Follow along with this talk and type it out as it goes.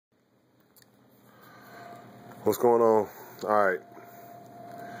What's going on? Alright,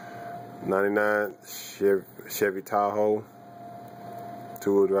 99 Chevy Tahoe,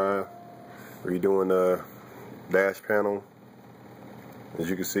 two-wheel drive, redoing the dash panel.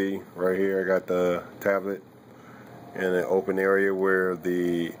 As you can see right here, I got the tablet in an open area where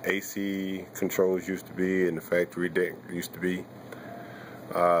the AC controls used to be and the factory deck used to be.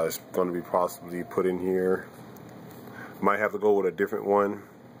 It's going to be possibly put in here. Might have to go with a different one.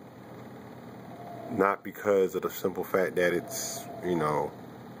 Not because of the simple fact that it's, you know,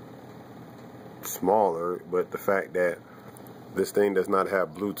 smaller, but the fact that this thing does not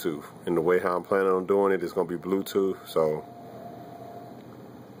have Bluetooth. And the way how I'm planning on doing it is going to be Bluetooth. So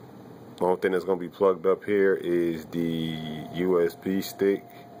the only thing that's going to be plugged up here is the USB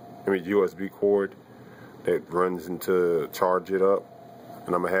cord that runs into charge it up.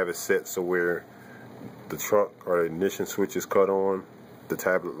 And I'm going to have it set so where the truck or the ignition switch is cut on, the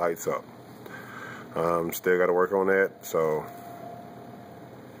tablet lights up. Still got to work on that. So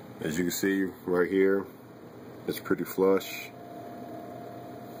as you can see right here, it's pretty flush,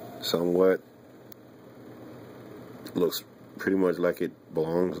 somewhat. Looks pretty much like it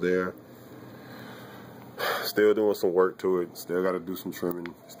belongs there. Still doing some work to it. Still got to do some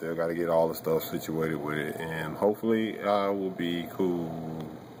trimming. Still got to get all the stuff situated with it, and hopefully I will be cool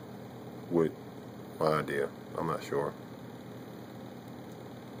with my idea. I'm not sure.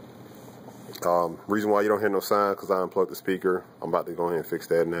 Reason why you don't hear no sound because I unplugged the speaker. I'm about to go ahead and fix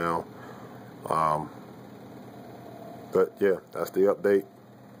that now. But yeah, that's the update.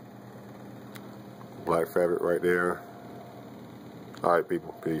 Black fabric right there. Alright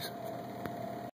people, peace.